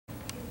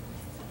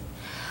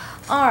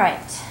All right.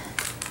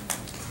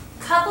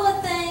 Couple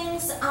of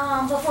things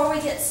before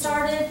we get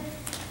started.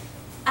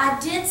 I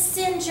did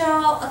send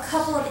y'all a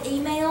couple of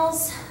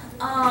emails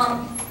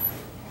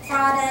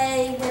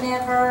Friday,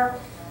 whenever.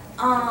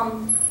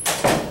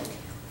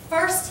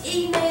 First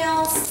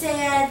email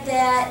said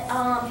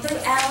that, through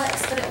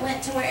Alex, but it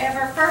went to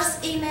wherever.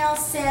 First email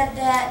said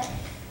that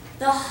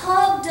the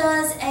Hub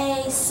does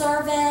a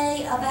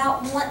survey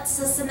about once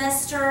a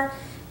semester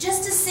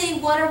just to see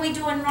what are we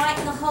doing right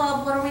in the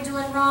Hub, what are we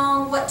doing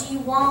wrong, what do you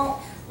want.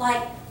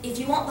 Like, if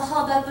you want the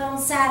Hub open on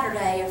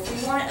Saturday, or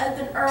if you want it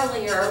open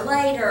earlier or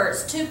later,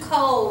 it's too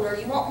cold, or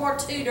you want more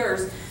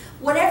tutors,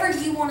 whatever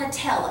you want to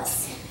tell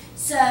us.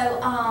 So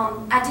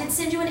I did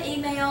send you an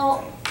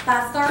email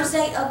by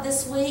Thursday of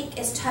this week.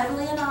 It's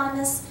totally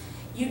anonymous.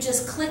 You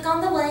just click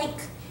on the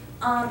link.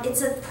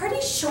 It's a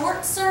pretty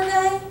short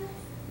survey.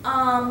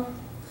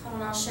 Hold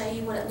on, I'll show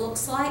you what it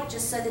looks like,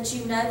 just so that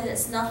you know that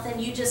it's nothing.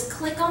 You just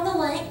click on the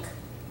link,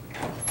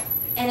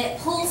 and it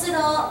pulls it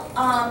up.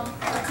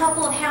 A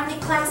couple of how many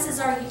classes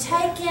are you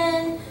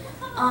taking?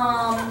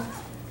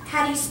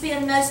 How do you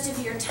spend most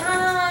of your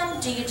time?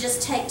 Do you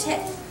just take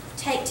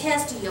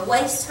tests? Do you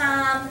waste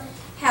time?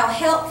 How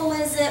helpful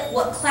is it?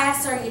 What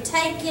class are you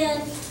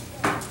taking?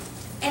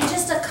 And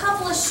just a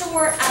couple of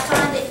short, I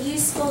find it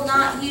useful,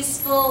 not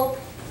useful.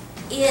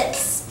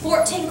 It's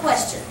 14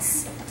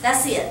 questions.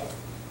 That's it.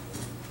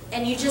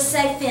 And you just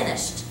say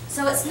finished.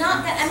 So it's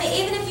not, I mean,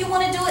 even if you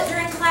want to do it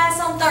during class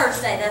on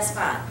Thursday, that's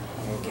fine.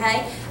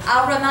 Okay?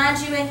 I'll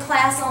remind you in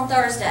class on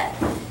Thursday.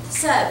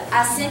 So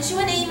I sent you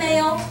an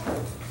email.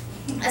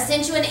 I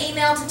sent you an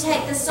email to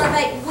take the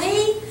survey.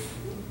 We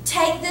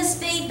take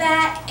this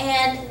feedback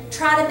and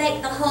try to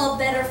make the Hub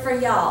better for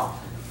y'all.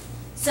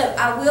 So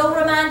I will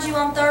remind you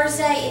on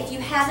Thursday, if you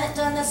haven't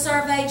done the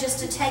survey, just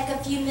to take a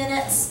few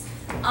minutes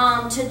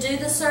to do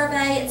the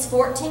survey. It's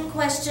 14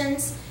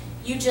 questions.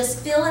 You just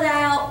fill it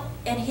out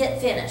and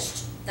hit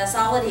finished. That's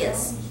all it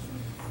is.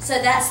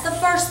 So that's the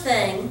first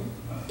thing,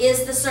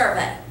 is the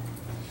survey.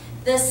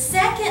 The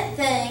second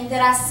thing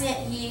that I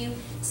sent you,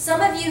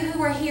 some of you who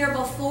were here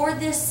before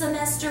this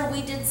semester,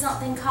 we did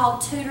something called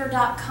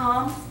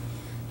tutor.com.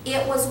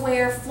 It was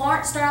where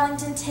Florence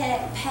Darlington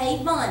Tech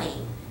paid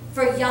money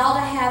for y'all to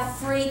have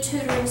free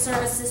tutoring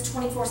services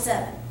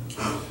 24/7.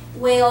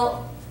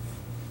 Well,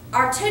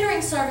 our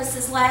tutoring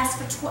services last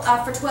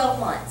for 12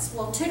 months.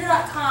 Well,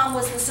 tutor.com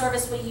was the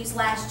service we used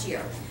last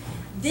year.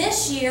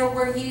 This year,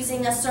 we're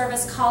using a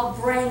service called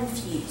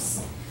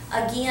BrainFuse.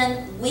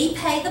 Again, we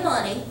pay the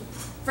money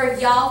for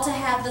y'all to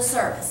have the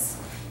service.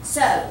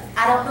 So,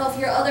 I don't know if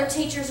your other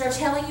teachers are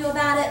telling you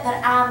about it,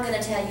 but I'm going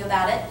to tell you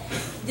about it.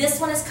 This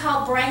one is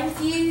called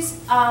BrainFuse.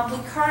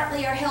 We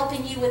currently are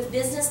helping you with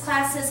business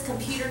classes,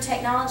 computer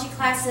technology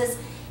classes,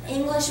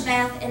 English,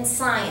 math, and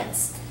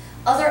science.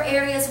 Other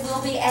areas will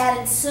be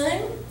added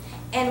soon.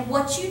 And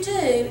what you do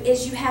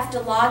is you have to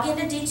log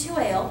into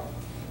D2L,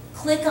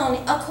 click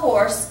on a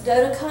course,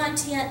 go to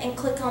content, and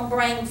click on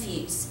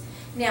BrainFuse.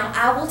 Now,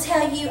 I will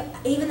tell you,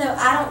 even though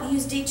I don't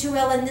use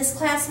D2L in this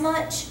class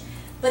much,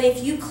 but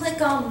if you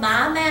click on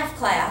My Math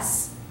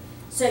Class,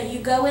 so you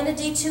go into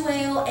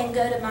D2L and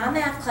go to My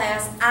Math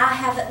Class, I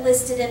have it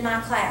listed in my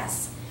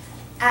class.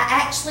 I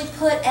actually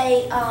put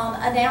a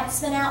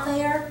announcement out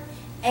there,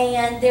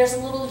 and there's a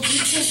little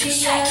YouTube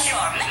video. Check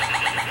your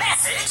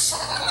message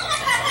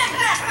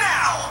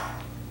now.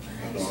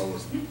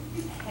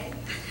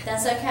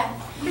 That's okay.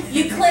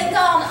 You click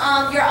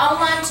on your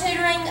online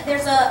tutoring,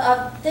 there's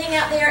a thing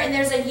out there, and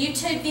there's a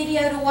YouTube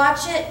video to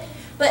watch it.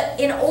 But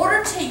in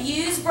order to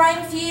use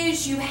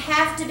BrainFuse, you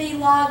have to be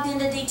logged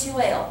into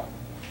D2L,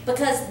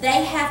 because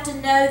they have to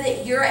know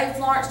that you're a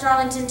Florence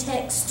Darlington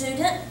Tech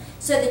student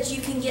so that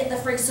you can get the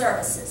free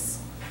services.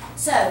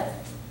 So,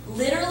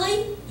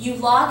 literally, you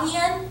log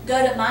in,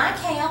 go to my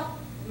account,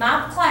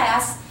 my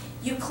class,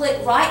 you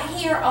click right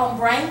here on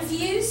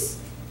BrainFuse,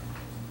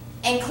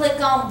 and click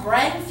on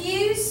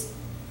BrainFuse.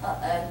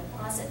 Uh-oh,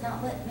 why is it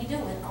not letting me do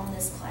it on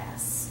this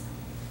class?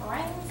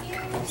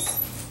 BrainFuse.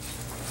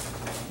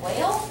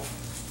 Well,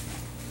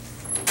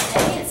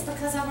 maybe it's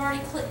because I've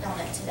already clicked on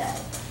it today.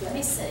 Let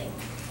me see.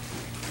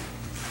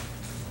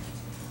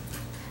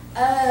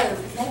 Oh,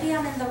 maybe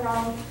I'm in the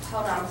wrong,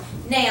 hold on.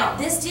 Now,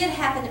 this did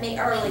happen to me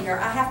earlier.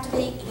 I have to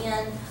be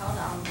in, hold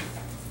on.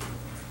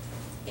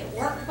 It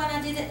worked when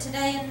I did it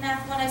today in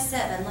Math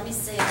 107. Let me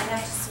see, I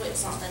have to switch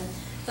something.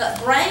 But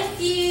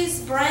BrainFuse.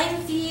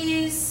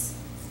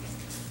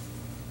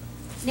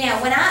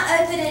 Now, when I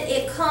open it,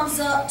 it comes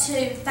up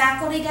to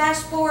faculty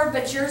dashboard,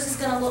 but yours is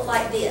going to look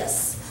like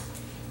this.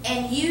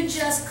 And you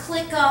just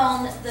click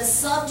on the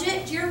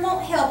subject you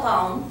want help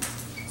on.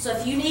 So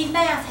if you need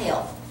math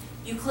help,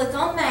 you click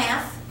on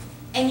math,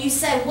 and you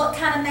say what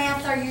kind of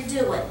math are you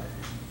doing,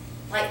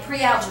 like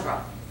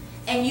pre-algebra.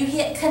 And you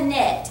hit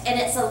connect, and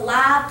it's a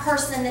live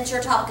person that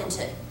you're talking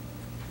to.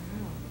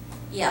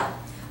 Yeah.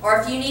 Or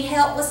if you need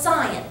help with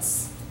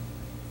science,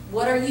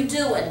 what are you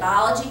doing?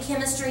 Biology,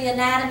 chemistry,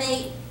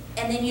 anatomy,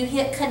 and then you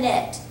hit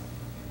connect.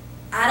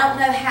 I don't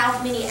know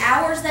how many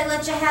hours they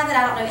let you have it.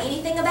 I don't know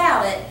anything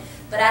about it.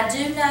 But I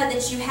do know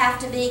that you have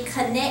to be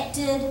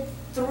connected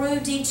through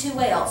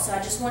D2L, so I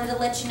just wanted to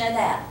let you know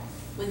that.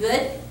 We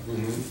good?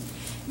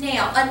 Mm-hmm.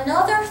 Now,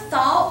 another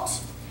thought,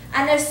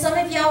 I know some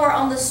of y'all are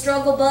on the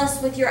struggle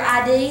bus with your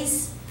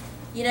IDs.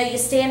 You know, you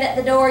stand at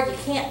the door, you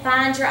can't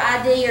find your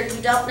ID, or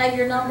you don't know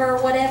your number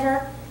or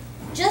whatever.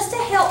 Just a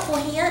helpful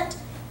hint,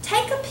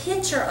 take a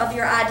picture of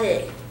your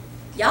ID.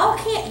 Y'all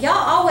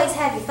always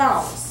have your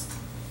phones.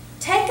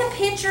 Take a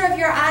picture of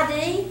your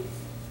ID,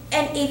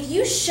 and if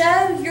you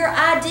show your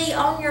ID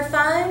on your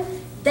phone,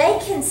 they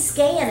can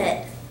scan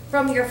it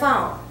from your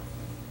phone.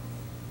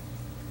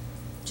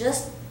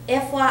 Just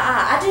FYI.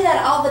 I do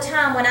that all the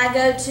time when I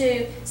go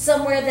to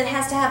somewhere that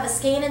has to have a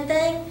scanning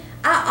thing.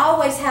 I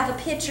always have a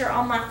picture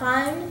on my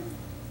phone,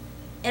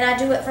 and I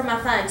do it from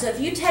my phone. So if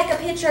you take a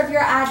picture of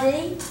your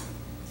ID,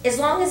 as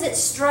long as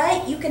it's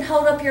straight, you can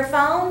hold up your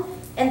phone,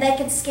 and they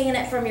can scan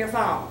it from your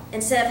phone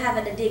instead of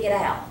having to dig it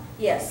out.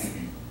 Yes?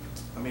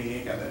 I mean, it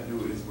ain't got nothing to do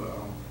with this, but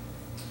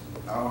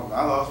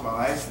I lost my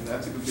license.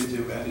 I took a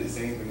picture of it. I did the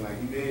same thing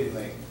like you did.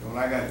 Like, when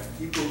I got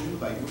people who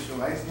like, what's your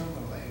license number?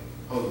 I'm like,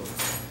 hold on.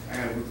 I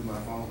got to go through my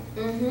phone.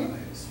 Mm-hmm.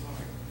 Like, it's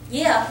smart.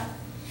 Yeah.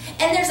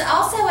 And there's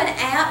also an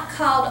app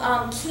called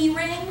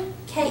Keyring,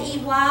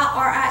 Keyring,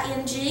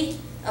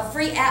 a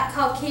free app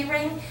called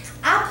Keyring.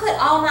 I put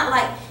all my,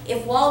 like,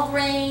 if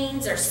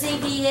Walgreens or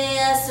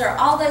CVS or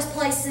all those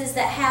places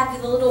that have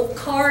the little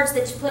cards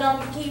that you put on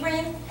your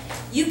Keyring,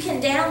 you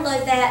can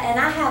download that, and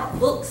I have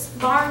books,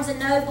 Barnes &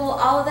 Noble,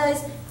 all of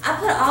those. I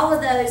put all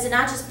of those, and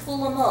I just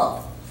pull them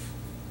up.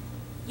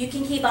 You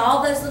can keep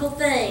all those little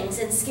things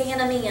and scan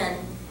them in,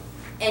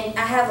 and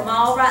I have them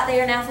all right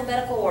there in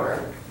alphabetical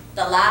order.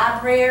 The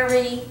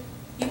library,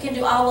 you can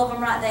do all of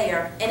them right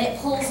there, and it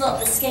pulls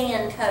up the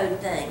scan code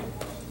thing.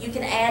 You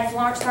can add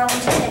Florence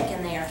Garland Tech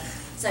in there.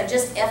 So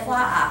just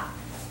FYI.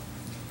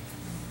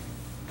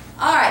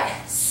 All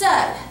right,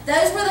 so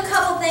those were the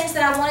couple things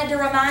that I wanted to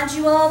remind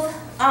you of.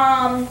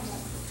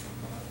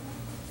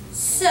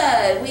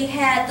 So we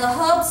had the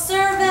hub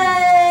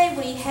survey,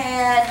 we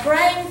had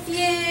brain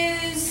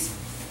fuse.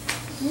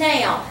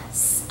 Now,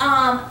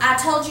 I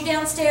told you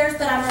downstairs,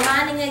 but I'm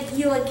reminding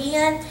you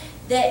again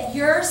that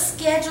your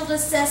scheduled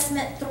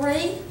assessment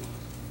 3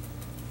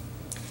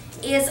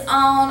 is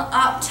on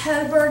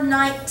October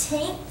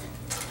 19th,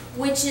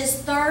 which is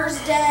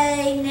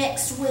Thursday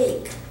next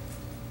week.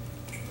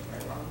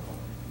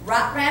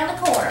 Right around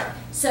the corner.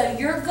 So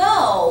your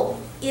goal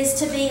is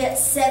to be at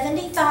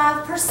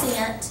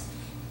 75%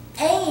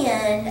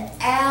 and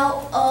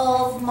out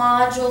of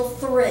Module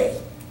 3.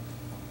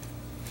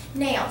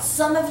 Now,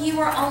 some of you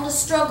are on the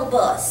struggle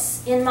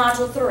bus in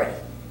Module 3. A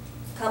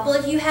couple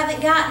of you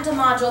haven't gotten to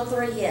Module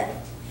 3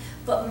 yet.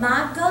 But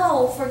my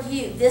goal for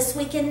you this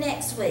week and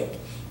next week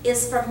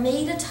is for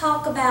me to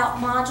talk about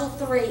Module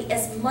 3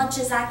 as much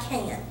as I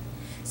can.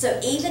 So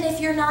even if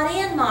you're not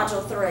in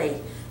Module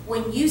 3,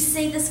 when you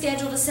see the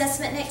scheduled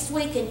assessment next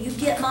week and you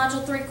get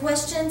Module 3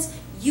 questions,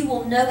 you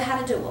will know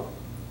how to do them.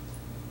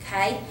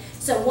 Okay?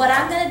 So what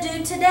I'm going to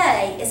do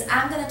today is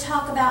I'm going to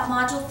talk about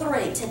Module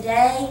 3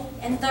 today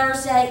and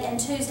Thursday and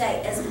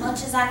Tuesday as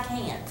much as I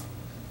can.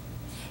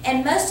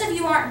 And most of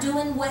you aren't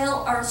doing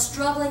well or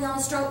struggling on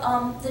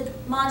the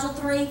Module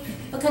 3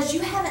 because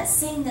you haven't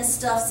seen this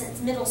stuff since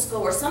middle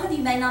school, or some of you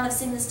may not have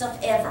seen this stuff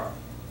ever.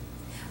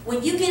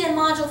 When you get in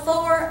Module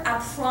 4, I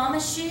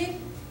promise you,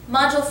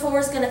 Module 4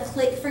 is going to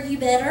click for you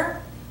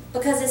better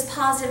because it's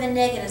positive and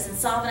negatives and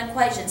solving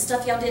equations,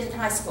 stuff y'all did in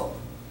high school.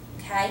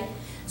 Okay?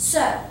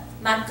 So,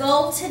 my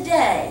goal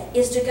today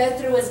is to go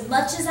through as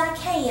much as I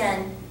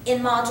can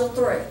in Module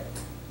 3,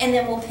 and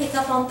then we'll pick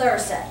up on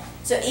Thursday.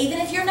 So even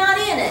if you're not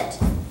in it,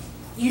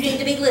 you need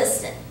to be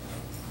listening.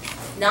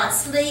 Not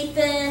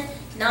sleeping,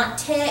 not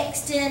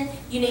texting.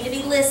 You need to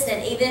be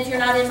listening, even if you're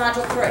not in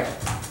Module 3.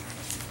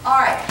 All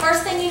right,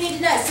 first thing you need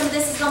to know, some of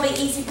this is going to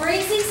be easy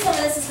breezy, some of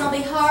this is going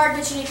to be hard,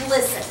 but you need to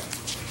listen.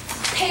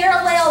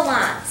 Parallel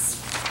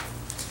lines.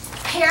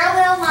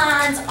 Parallel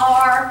lines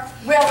are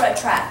railroad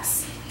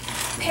tracks.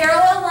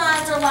 Parallel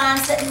lines are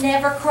lines that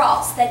never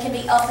cross. They can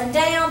be up and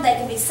down, they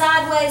can be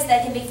sideways, they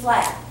can be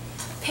flat.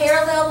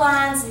 Parallel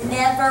lines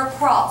never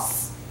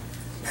cross.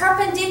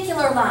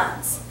 Perpendicular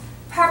lines.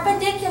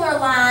 Perpendicular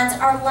lines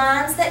are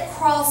lines that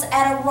cross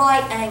at a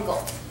right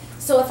angle.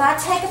 So if I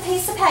take a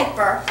piece of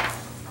paper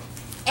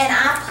and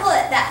I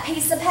put that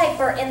piece of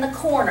paper in the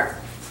corner,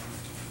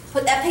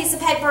 put that piece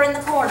of paper in the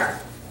corner,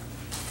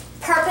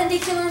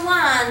 perpendicular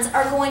lines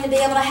are going to be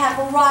able to have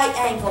a right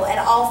angle at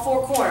all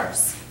 4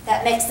 corners.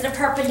 That makes it a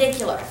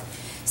perpendicular.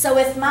 So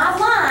if my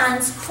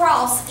lines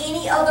cross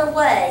any other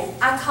way,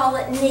 I call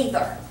it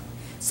neither.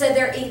 So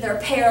they're either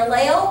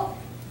parallel,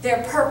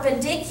 they're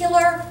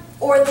perpendicular,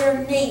 or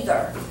they're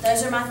neither.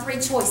 Those are my 3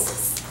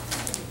 choices.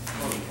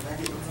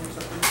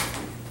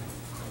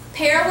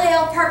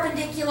 Parallel,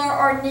 perpendicular,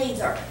 or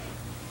neither.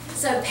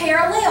 So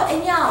parallel,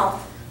 and y'all,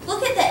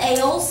 look at the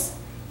L's.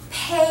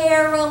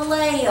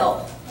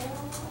 Parallel.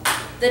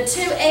 The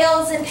 2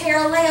 L's in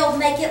parallel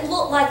make it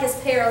look like it's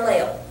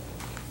parallel.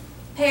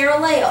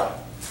 Parallel.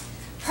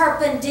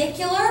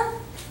 Perpendicular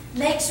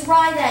makes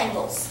right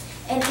angles.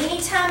 And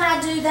anytime I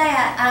do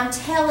that, I'm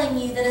telling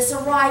you that it's a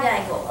right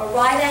angle. A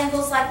right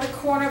angle is like the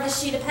corner of a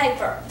sheet of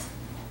paper.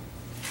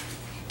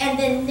 And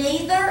then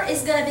neither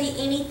is going to be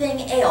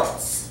anything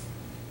else.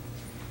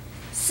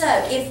 So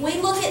if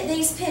we look at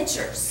these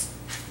pictures,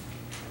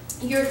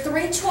 your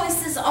three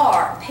choices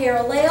are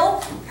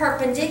parallel,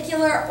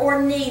 perpendicular, or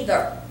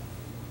neither.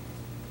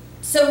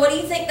 So what do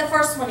you think the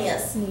first one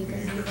is?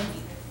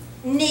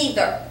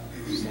 Neither.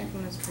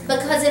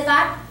 Because if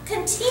I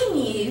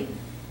continue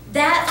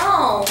that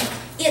on,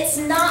 it's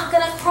not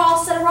going to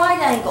cross at a right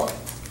angle.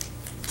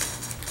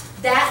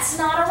 That's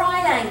not a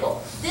right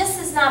angle. This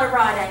is not a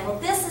right angle.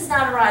 This is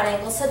not a right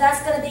angle. So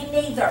that's going to be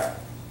neither.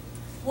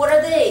 What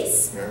are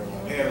these?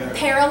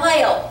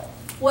 Parallel.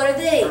 What are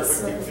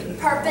these?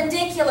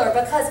 Perpendicular.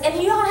 Because, and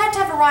you don't have to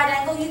have a right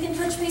angle. You can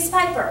put your piece of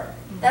paper.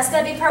 That's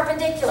going to be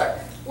perpendicular.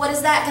 What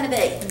is that going to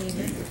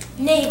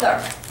be?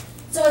 Neither.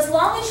 So as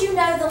long as you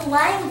know the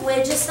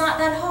language, it's not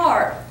that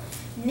hard.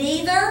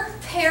 Neither,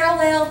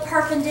 parallel,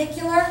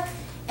 perpendicular,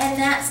 and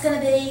that's going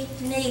to be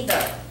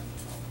neither.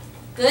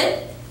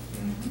 Good?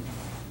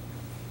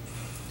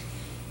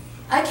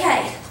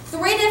 Okay,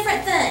 three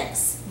different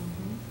things.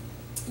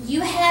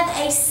 You have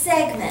a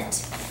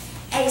segment.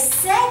 A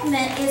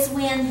segment is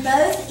when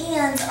both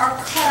ends are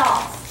cut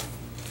off.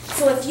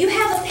 So if you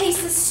have a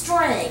piece of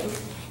string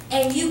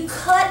and you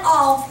cut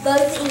off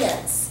both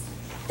ends,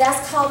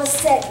 that's called a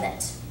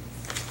segment.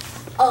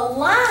 A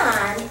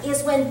line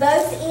is when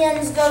both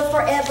ends go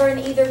forever in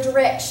either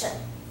direction.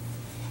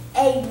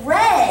 A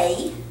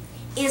ray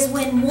is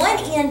when one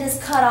end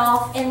is cut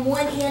off and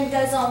one end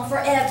goes on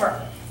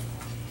forever.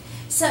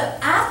 So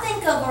I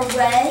think of a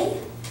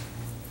ray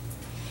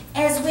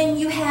as when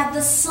you have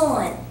the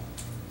sun.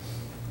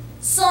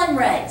 Sun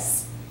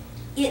rays.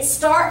 It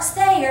starts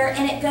there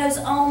and it goes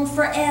on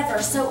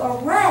forever. So a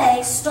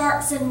ray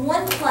starts in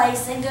one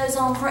place and goes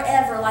on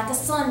forever like a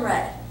sun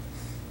ray.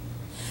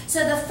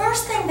 So the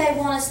first thing they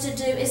want us to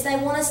do is they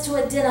want us to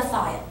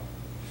identify it.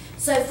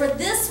 So for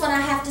this one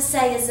I have to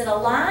say, is it a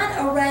line,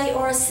 a ray,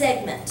 or a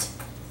segment?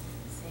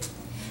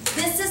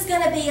 This is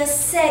going to be a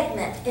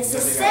segment. It's a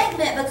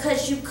segment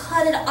because you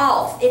cut it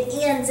off. It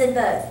ends in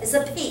both. It's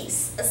a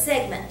piece, a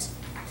segment.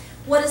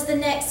 What is the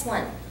next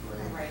one?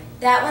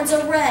 That one's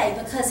a ray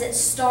because it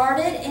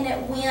started and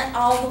it went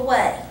all the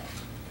way.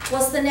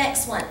 What's the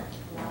next one?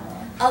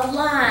 A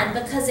line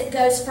because it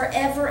goes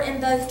forever in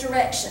both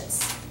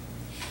directions.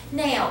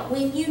 Now,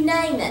 when you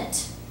name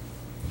it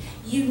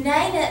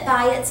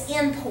by its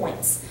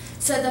endpoints.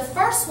 So the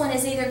first one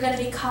is either going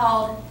to be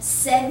called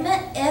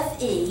segment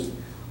FE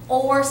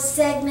or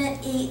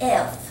segment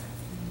EF.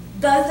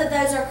 Both of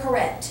those are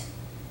correct.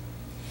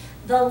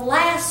 The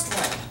last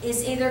one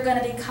is either going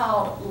to be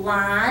called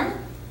line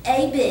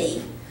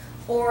AB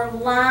or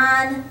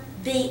line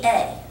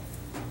BA.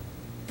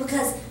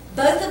 Because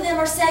both of them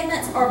are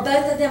segments or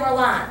both of them are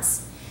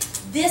lines.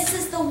 This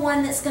is the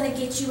one that's going to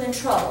get you in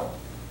trouble.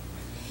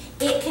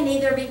 It can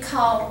either be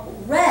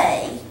called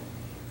ray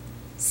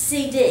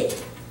CD.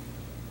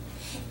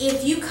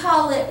 If you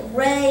call it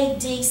ray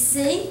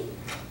DC,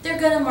 they're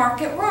going to mark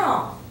it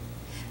wrong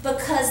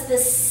because the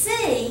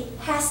C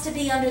has to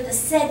be under the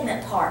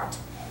segment part.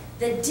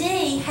 The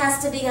D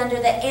has to be under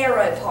the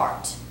arrow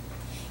part.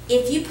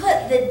 If you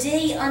put the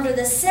D under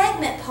the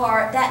segment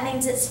part, that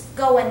means it's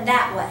going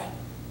that way.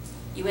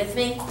 You with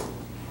me?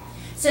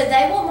 So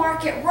they will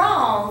mark it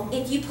wrong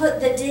if you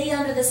put the D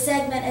under the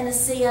segment and the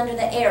C under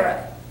the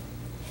arrow.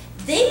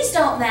 These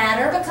don't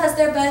matter because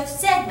they're both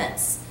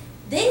segments.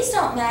 These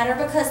don't matter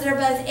because they're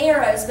both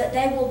arrows, but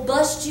they will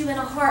bust you in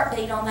a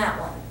heartbeat on that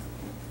one.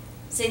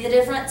 See the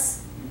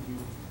difference?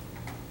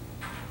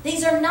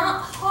 These are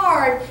not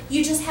hard.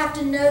 You just have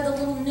to know the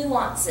little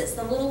nuances,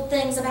 the little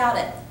things about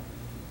it.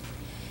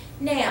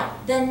 Now,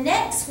 the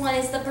next one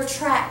is the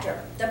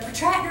protractor. The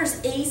protractor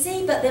is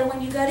easy, but then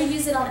when you go to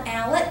use it on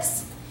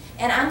Alex,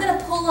 and I'm going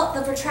to pull up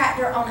the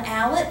protractor on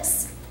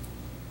Alex.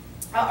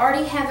 I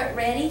already have it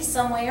ready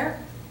somewhere.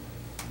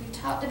 We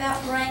talked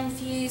about brain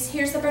fuse.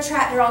 Here's the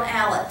protractor on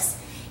Alex.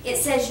 It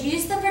says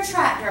use the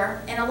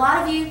protractor, and a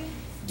lot of you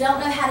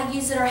don't know how to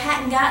use it or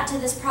hadn't gotten to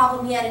this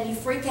problem yet, and you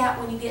freak out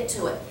when you get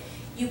to it.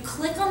 You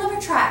click on the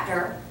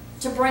protractor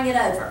to bring it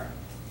over.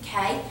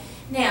 Okay?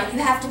 Now, you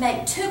have to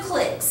make 2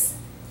 clicks.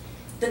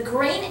 The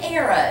green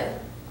arrow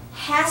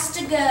has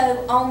to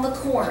go on the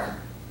corner.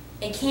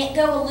 It can't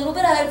go a little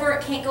bit over,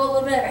 it can't go a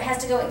little bit over. It has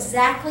to go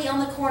exactly on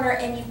the corner,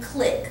 and you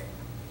click.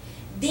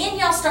 Then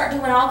y'all start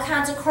doing all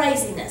kinds of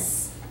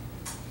craziness.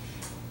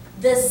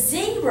 The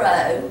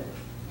 0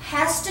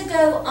 has to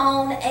go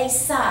on a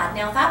side.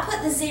 Now, if I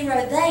put the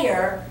 0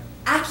 there,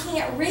 I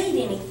can't read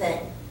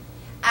anything.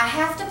 I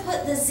have to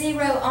put the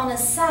 0 on a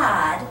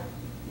side,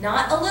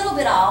 not a little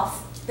bit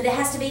off, but it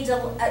has to be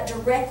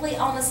directly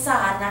on the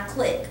side, and I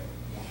click.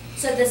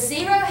 So the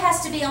 0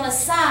 has to be on a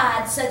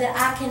side so that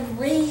I can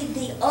read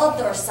the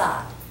other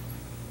side.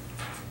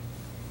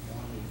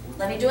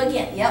 Let me do it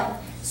again.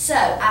 Yep. So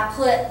I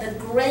put the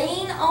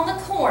green on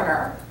the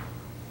corner,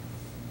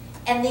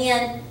 and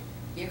then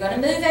you're going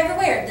to move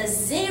everywhere. The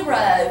 0,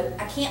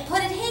 I can't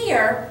put it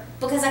here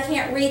because I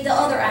can't read the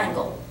other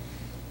angle.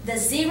 The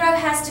 0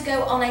 has to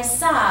go on a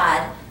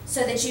side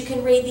so that you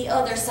can read the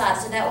other side.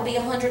 So that will be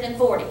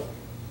 140.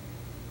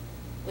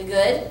 We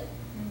good?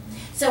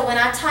 So when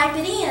I type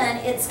it in,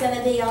 it's going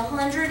to be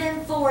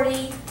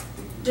 140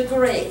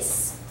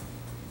 degrees.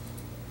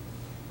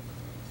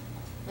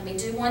 Let me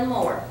do one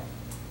more.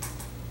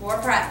 More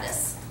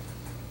practice.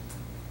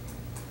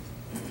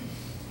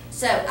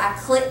 So I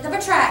click the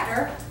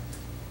protractor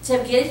to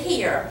get it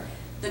here.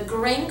 The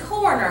green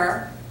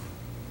corner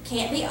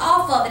can't be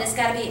off of it. It's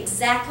got to be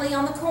exactly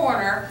on the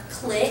corner.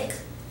 Click.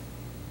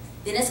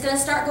 Then it's going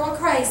to start going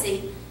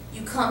crazy.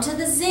 You come to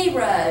the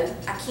 0.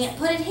 I can't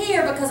put it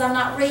here because I'm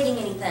not reading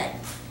anything.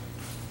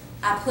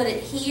 I put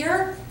it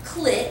here,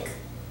 click,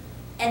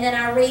 and then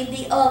I read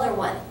the other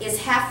one. It's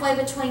halfway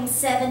between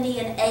 70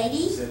 and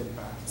 80.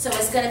 75. So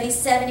it's going to be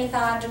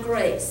 75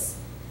 degrees.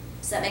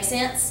 Does that make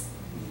sense?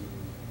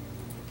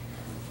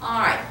 All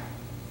right.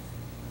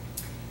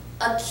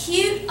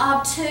 Acute,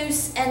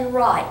 obtuse, and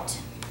right.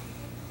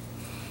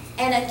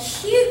 An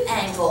acute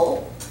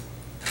angle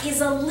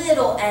is a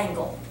little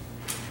angle.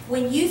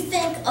 When you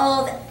think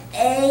of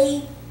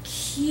a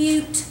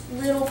cute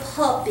little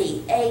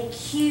puppy, a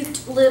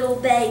cute little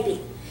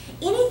baby,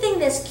 anything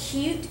that's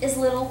cute is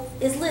little.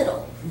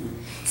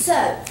 So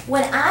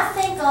when I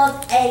think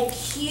of a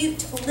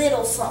cute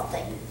little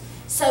something,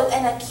 so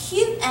an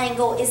acute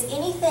angle is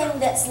anything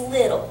that's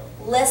little,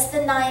 less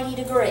than 90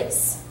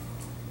 degrees.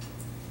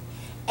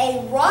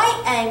 A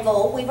right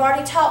angle, we've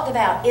already talked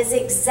about, is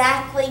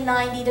exactly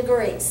 90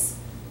 degrees.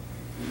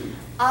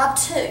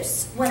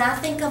 Obtuse. When I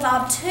think of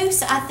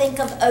obtuse, I think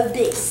of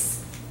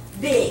obese,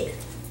 big.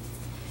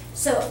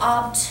 So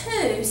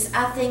obtuse,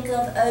 I think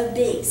of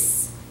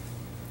obese,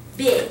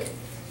 big.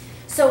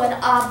 So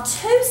an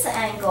obtuse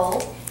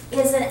angle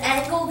is an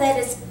angle that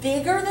is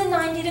bigger than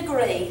 90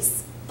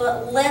 degrees,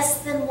 but less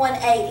than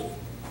 180.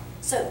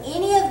 So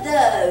any of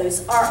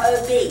those are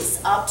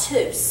obese,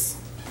 obtuse.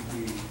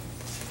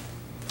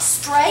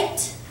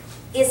 Straight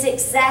is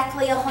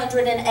exactly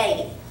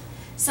 180.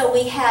 So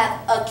we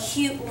have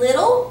acute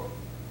little,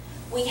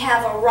 we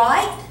have a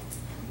right,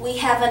 we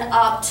have an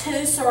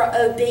obtuse or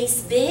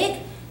obese big,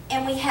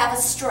 and we have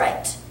a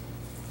straight.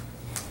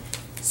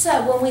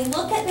 So when we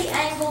look at the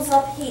angles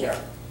up here,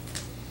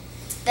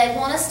 they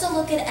want us to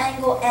look at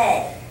angle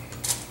A.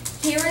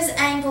 Here is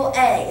angle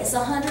A. It's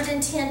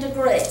 110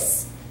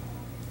 degrees.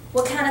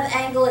 What kind of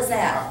angle is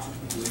that?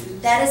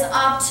 That is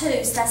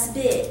obtuse. That's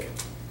big.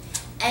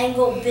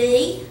 Angle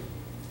B,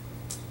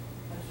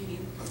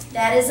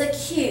 that is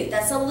acute.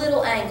 That's a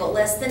little angle,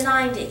 less than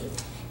 90.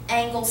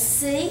 Angle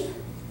C,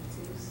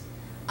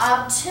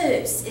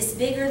 obtuse. It's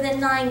bigger than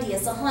 90.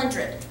 It's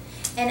 100.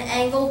 And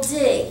angle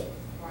D,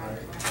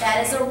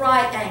 that is a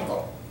right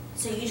angle.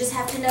 So you just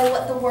have to know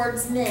what the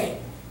words mean.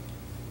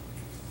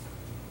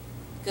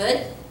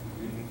 Good?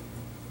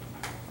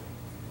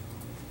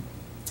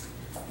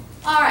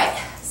 All right,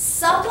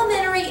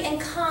 supplementary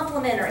and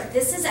complementary.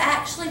 This is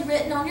actually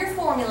written on your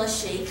formula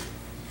sheet.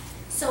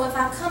 So if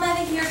I come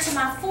over here to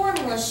my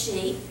formula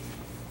sheet,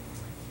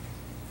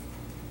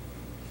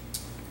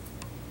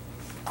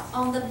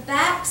 on the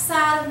back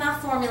side of my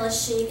formula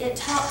sheet, it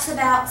talks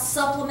about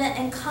supplement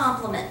and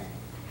complement.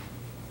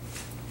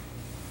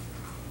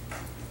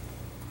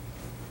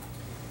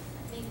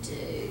 Let me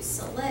do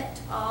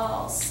select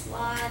all,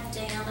 slide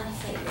down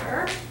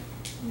here,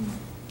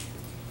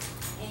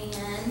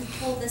 and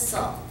pull this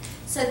up.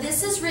 So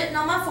this is written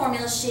on my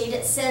formula sheet.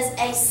 It says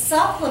a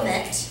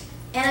supplement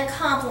and a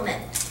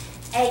complement.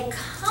 A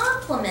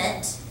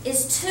complement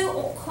is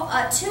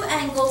two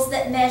angles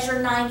that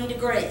measure 90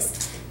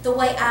 degrees. The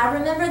way I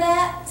remember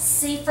that,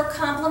 C for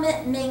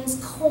complement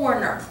means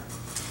corner.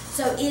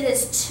 So it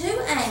is two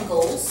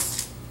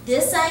angles,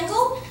 this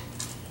angle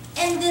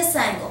and this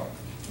angle,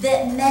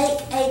 that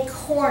make a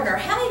corner.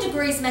 How many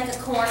degrees make a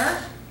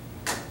corner?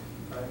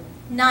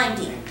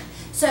 90.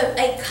 So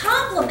a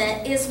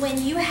complement is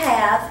when you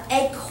have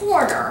a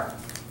corner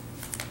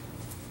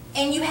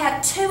and you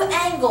have two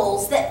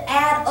angles that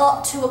add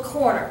up to a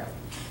corner.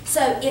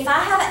 So if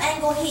I have an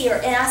angle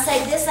here and I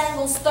say this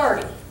angle's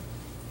 30,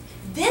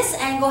 this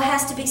angle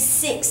has to be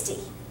 60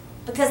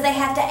 because they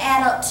have to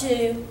add up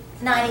to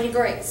 90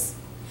 degrees.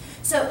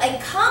 So a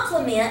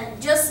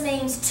complement just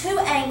means two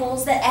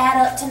angles that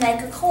add up to make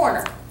a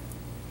corner.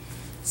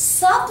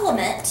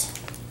 Supplement,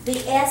 the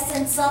S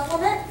in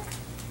supplement,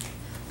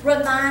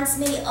 reminds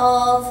me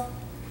of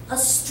a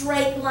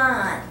straight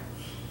line.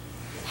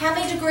 How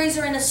many degrees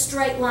are in a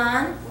straight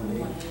line?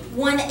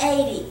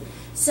 180.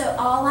 So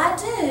all I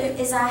do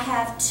is I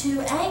have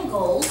two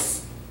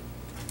angles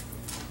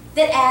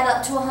that add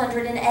up to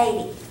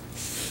 180.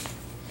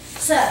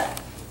 So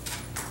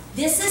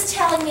this is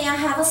telling me I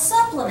have a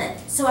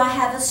supplement. So I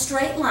have a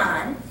straight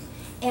line,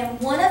 and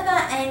one of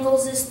my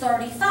angles is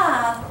 35.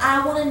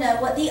 I want to know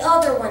what the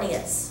other one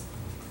is.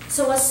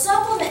 So a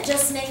supplement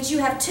just means you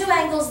have two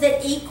angles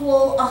that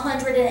equal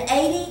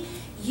 180.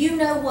 You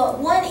know what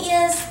one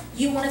is,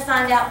 you want to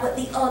find out what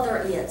the other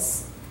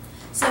is.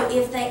 So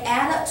if they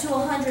add up to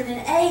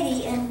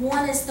 180 and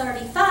one is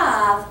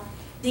 35,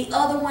 the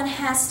other one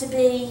has to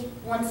be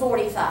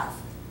 145.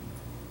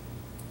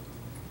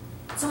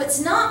 So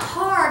it's not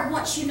hard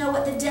once you know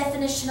what the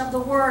definition of the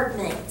word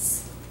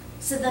means.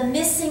 So the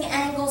missing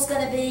angle is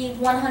going to be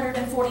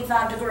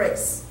 145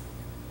 degrees.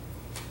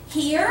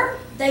 Here,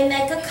 they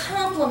make a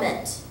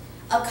complement.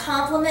 A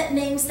complement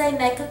means they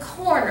make a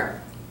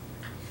corner.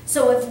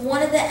 So if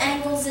one of the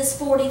angles is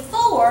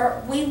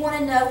 44, we want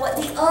to know what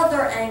the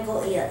other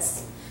angle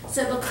is.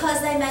 So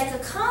because they make a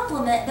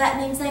complement,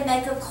 that means they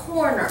make a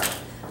corner.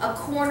 A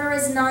corner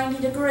is 90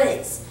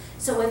 degrees.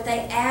 So if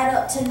they add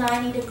up to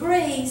 90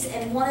 degrees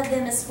and one of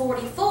them is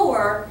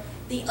 44,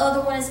 the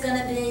other one is going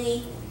to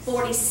be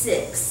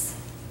 46.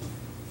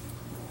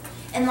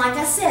 And like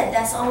I said,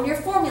 that's on your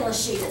formula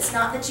sheet. It's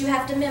not that you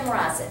have to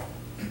memorize it.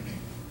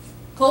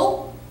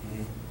 Cool?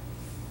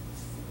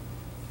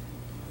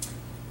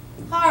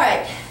 All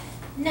right.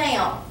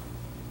 Now,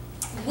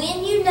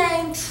 when you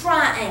name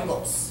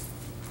triangles,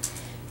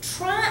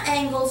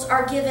 triangles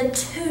are given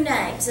two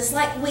names. It's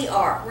like we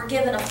are. We're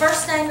given a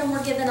first name and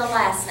we're given a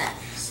last name.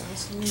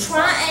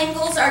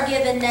 Triangles are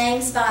given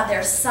names by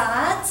their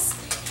sides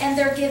and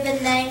they're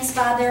given names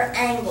by their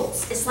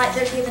angles. It's like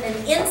they're given an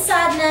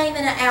inside name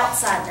and an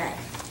outside name.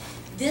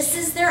 This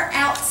is their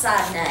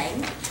outside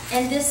name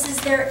and this is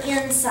their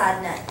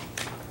inside name.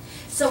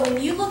 So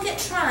when you look at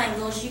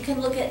triangles, you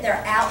can look at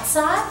their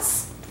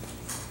outsides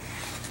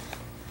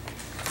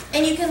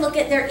and you can look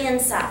at their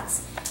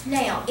insides.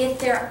 Now, if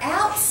their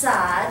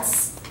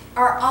outsides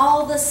are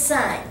all the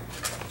same,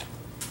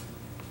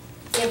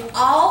 if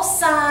all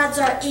sides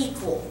are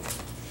equal,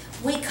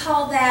 we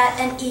call that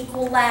an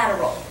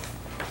equilateral.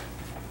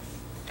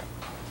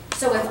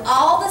 So if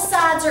all the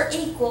sides are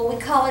equal, we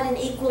call it an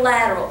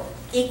equilateral.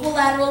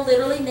 Equilateral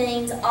literally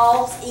means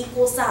all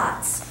equal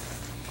sides.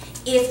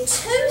 If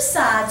two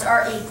sides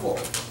are equal,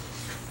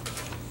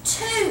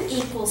 two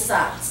equal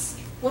sides,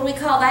 what do we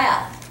call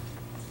that?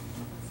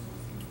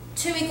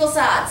 Two equal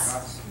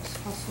sides.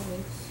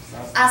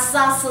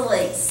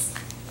 Isosceles.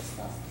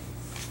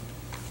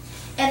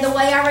 And the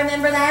way I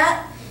remember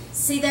that,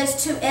 see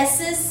those two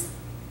S's?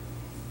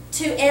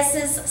 Two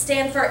S's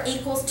stand for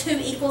equals, two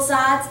equal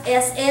sides.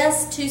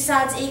 SS, two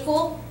sides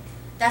equal.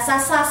 That's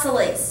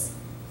isosceles.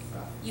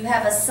 You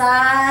have a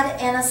side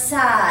and a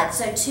side,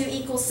 so two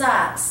equal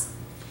sides.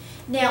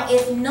 Now,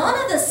 if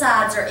none of the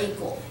sides are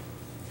equal,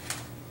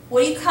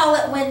 what do you call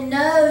it when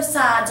no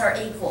sides are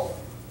equal?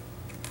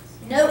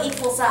 No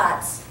equal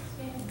sides.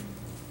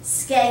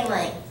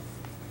 Scaling.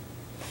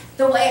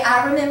 The way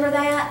I remember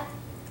that,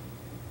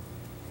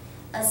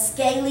 a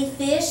scaly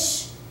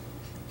fish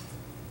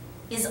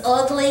is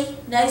ugly.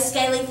 No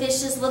scaly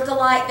fishes look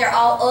alike. They're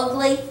all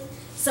ugly.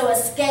 So a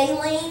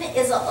scalene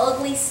is an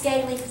ugly,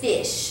 scaly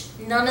fish.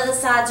 None of the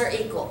sides are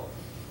equal.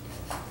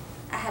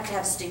 I have to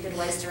have stupid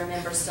ways to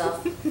remember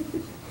stuff.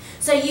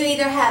 So you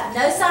either have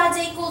no sides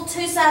equal,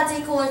 two sides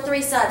equal, or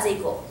three sides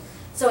equal.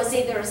 So it's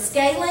either a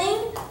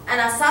scalene, an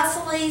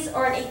isosceles,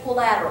 or an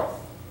equilateral.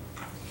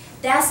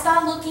 That's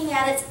by looking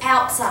at its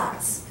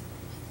outsides.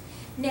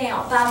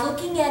 Now, by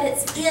looking at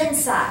its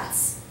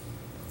insides,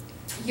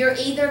 you're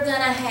either going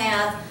to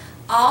have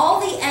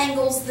all the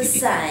angles the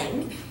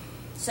same.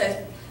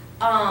 So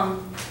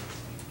I'm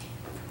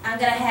going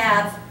to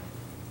have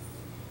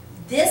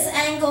this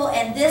angle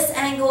and this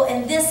angle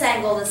and this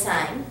angle the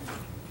same.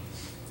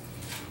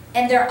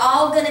 And they're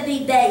all going to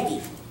be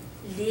baby.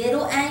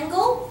 Little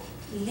angle,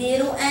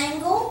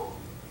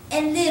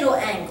 and little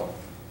angle.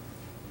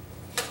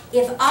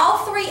 If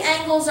all three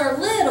angles are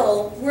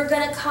little, we're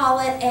going to call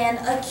it an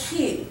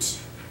acute.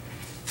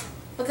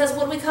 Because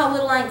what do we call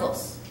little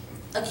angles?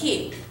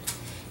 Acute.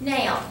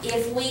 Now,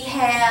 if we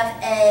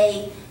have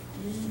a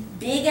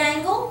big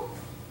angle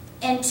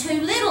and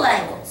two little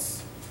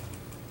angles,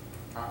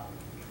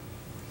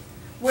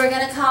 we're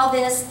going to call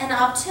this an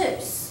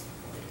obtuse.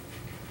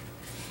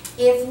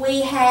 If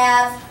we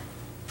have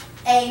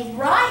a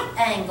right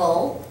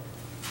angle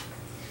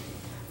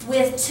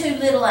with two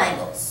little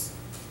angles.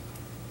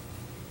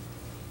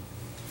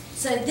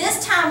 So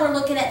this time we're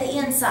looking at the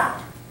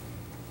inside.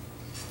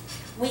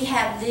 We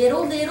have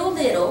little, big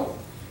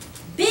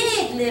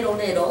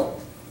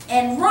little,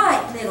 and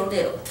right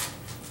little.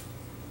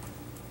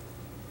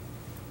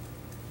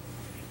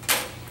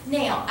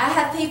 Now, I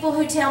have people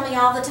who tell me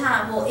all the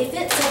time, well, if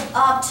it's an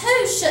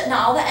obtuse, shouldn't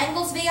all the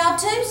angles be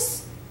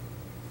obtuse?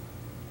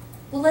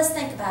 Well, let's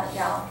think about it,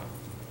 y'all.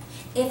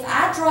 If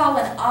I draw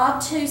an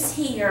obtuse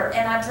here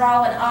and I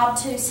draw an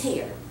obtuse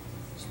here,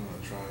 It's not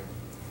a triangle.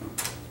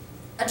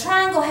 a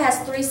triangle has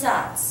three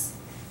sides.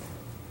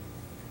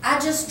 I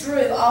just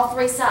drew all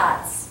three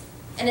sides.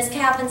 And as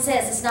Calvin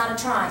says, it's not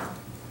a triangle.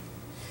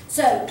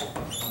 So,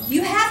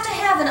 you have to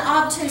have an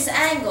obtuse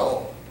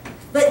angle,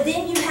 but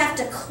then you have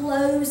to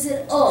close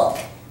it up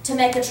to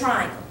make a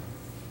triangle.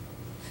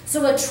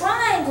 So a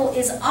triangle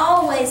is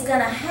always going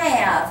to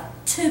have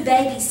two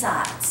baby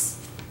sides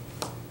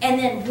and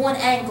then one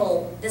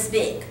angle this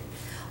big.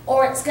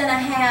 Or it's going to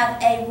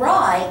have a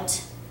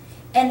right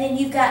and then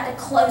you've got to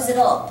close it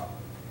up.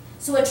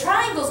 So a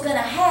triangle is going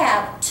to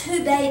have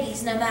two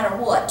babies no matter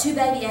what, two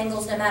baby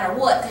angles no matter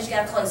what, because you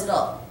got to close it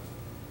up.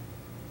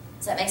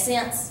 Does that make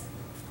sense?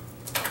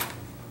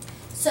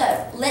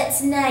 So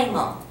let's name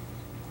them.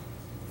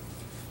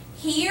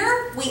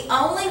 Here, we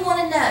only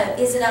want to know,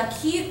 is it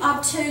acute,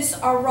 obtuse,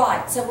 or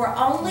right? So we're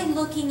only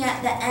looking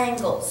at the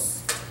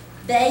angles.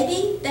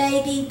 Baby,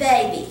 baby,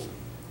 baby.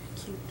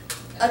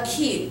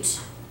 Acute.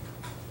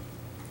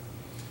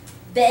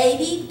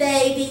 Baby,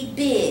 baby,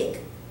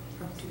 big.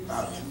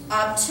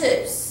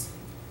 Obtuse.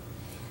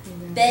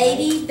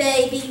 Baby,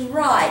 baby,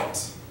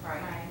 right.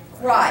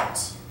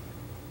 Right.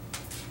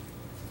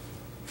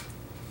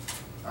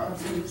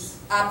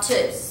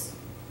 Obtuse.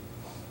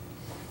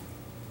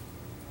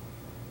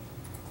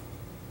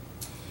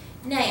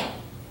 Now,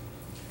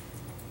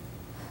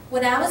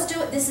 when I was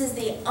doing, this is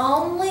the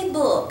only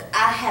book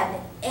I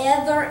have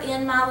ever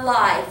in my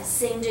life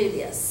seen do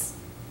this.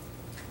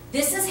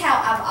 This is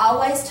how I've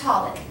always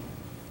taught it.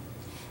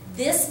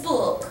 This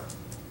book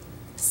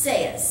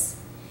says,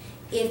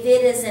 if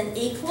it is an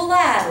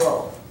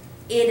equilateral,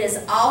 it is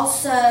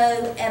also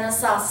an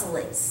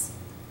isosceles.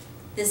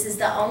 This is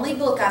the only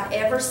book I've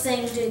ever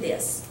seen do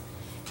this.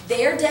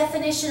 Their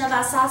definition of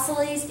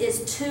isosceles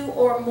is two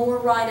or more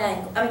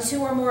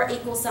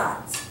equal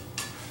sides.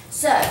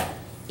 So,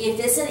 if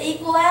it's an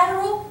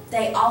equilateral,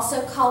 they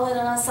also call it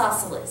an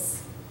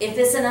isosceles. If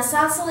it's an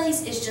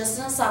isosceles, it's just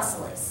an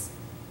isosceles.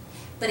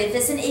 But if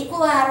it's an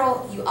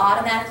equilateral, you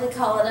automatically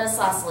call it an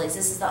isosceles.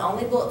 This is the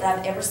only book that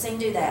I've ever seen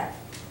do that.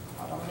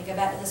 Hold on, let me go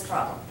back to this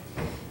problem.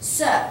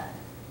 So,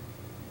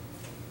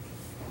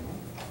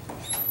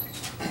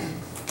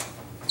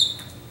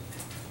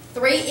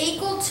 three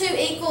equal, two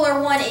equal,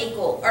 or one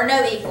equal, or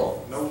no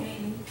equal? Nope.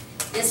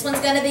 This one's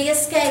going to be a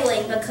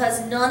scaling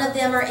because none of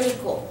them are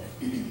equal.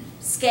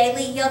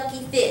 Scaly,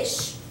 yucky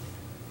fish.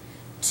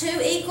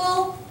 Two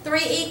equal,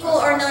 three equal,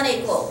 or none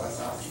equal?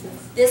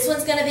 This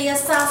one's going to be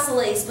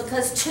isosceles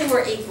because two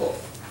are equal.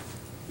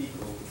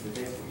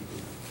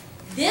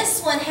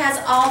 This one has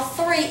all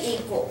three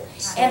equal.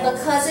 And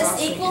because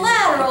it's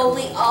equilateral,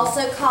 we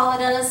also call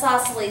it an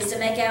isosceles to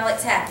make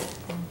Alex happy.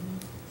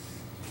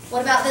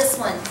 What about this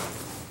one?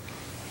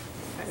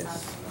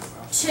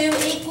 Two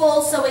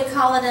equal, so we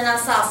call it an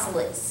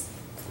isosceles.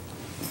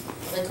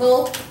 We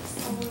cool?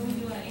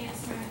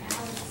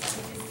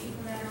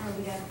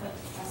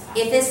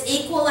 If it's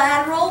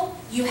equilateral,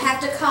 you have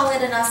to call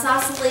it an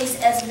isosceles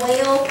as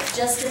well,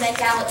 just to make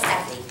Alex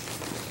happy.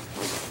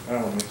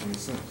 That don't make any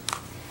sense.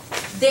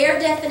 Their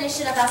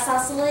definition of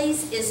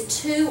isosceles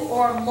is two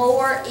or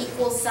more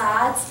equal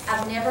sides.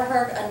 I've never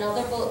heard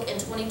another book in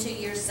 22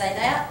 years say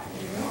that,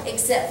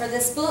 except for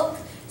this book.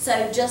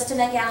 So just to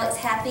make Alex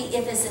happy,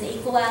 if it's an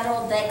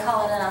equilateral, they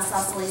call it an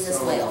isosceles as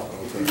well.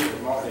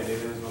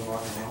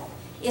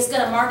 It's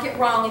going to mark it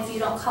wrong if you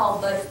don't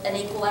call both an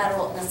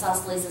equilateral and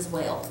isosceles as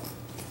well.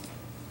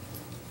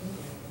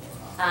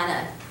 I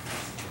know.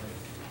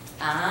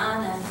 I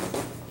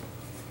know.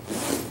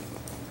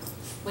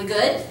 We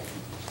good?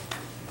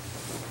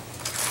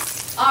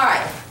 All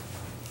right.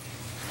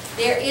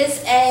 There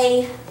is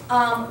a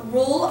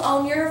rule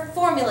on your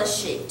formula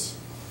sheet.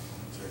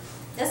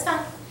 That's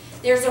fine.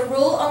 There's a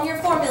rule on your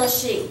formula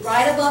sheet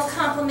right above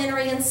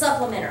complementary and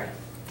supplementary.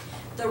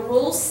 The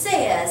rule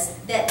says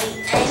that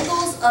the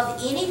angles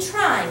of any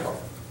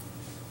triangle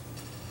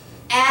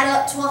add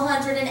up to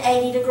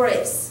 180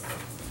 degrees.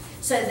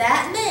 So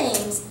that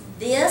means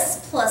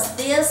this plus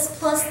this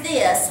plus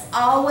this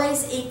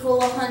always equal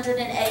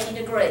 180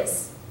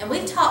 degrees. And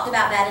we've talked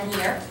about that in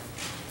here.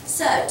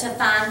 So to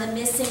find the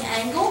missing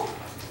angle,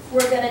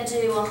 we're going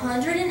to do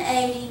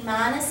 180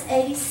 minus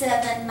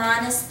 87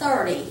 minus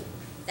 30.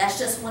 That's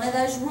just one of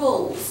those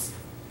rules.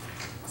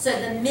 So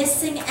the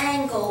missing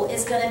angle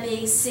is going to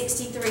be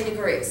 63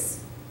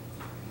 degrees.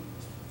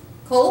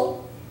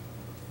 Cool?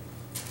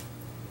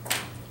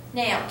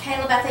 Now,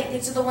 Caleb, I think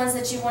these are the ones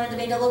that you wanted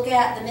me to look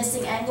at, the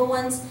missing angle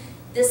ones.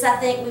 This, I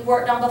think, we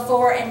worked on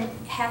before, and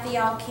half of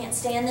y'all can't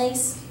stand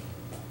these.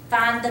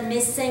 Find the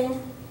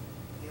missing.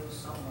 It was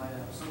something like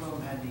that. Some of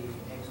them had the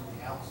eggs on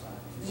the outside.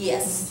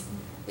 Yes.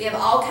 We have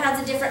all kinds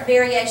of different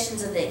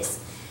variations of these.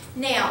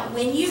 Now,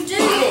 when you do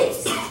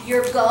this,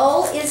 your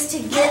goal is to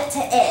get to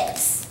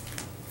X.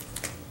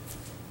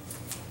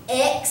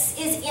 X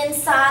is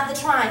inside the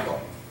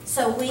triangle.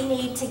 So we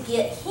need to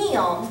get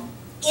him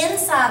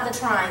inside the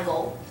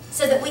triangle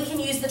so that we can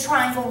use the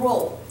triangle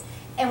rule.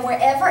 And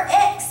wherever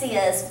X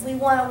is, we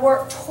want to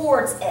work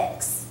towards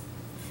X.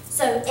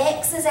 So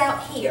X is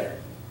out here.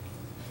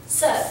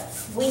 So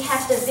we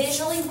have to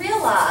visually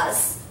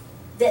realize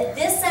that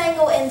this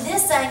angle and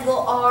this angle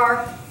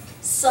are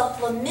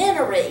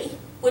supplementary,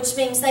 which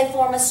means they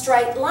form a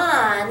straight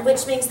line,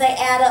 which means they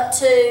add up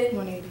to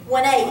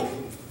 180.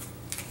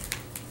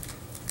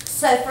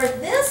 So for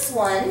this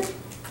one,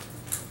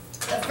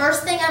 the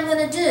first thing I'm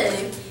going to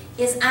do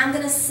is I'm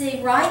going to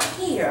see right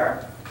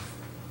here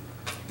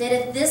that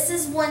if this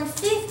is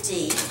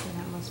 150,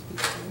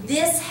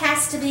 this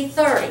has to be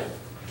 30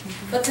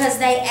 because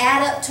they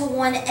add up to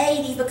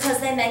 180 because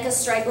they make a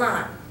straight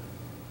line.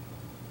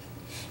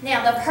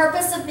 Now the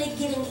purpose of me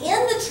getting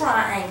in the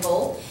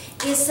triangle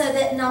is so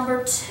that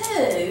number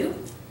 2,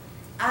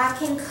 I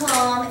can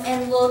come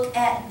and look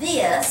at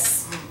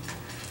this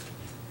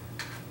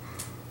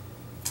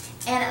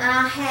and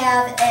I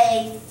have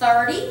a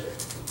 30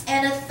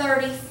 and a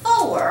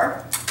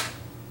 34.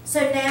 So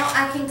now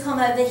I can come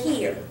over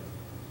here.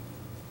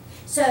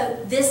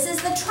 So this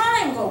is the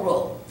triangle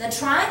rule. The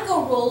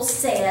triangle rule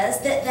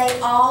says that they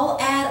all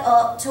add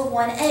up to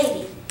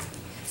 180.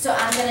 So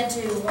I'm going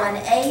to do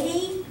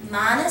 180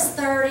 minus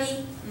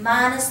 30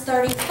 minus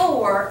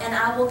 34, and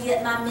I will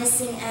get my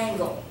missing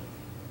angle.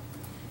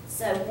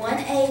 So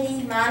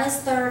 180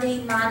 minus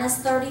 30 minus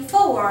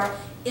 34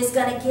 is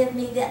going to give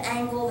me the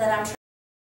angle that I'm trying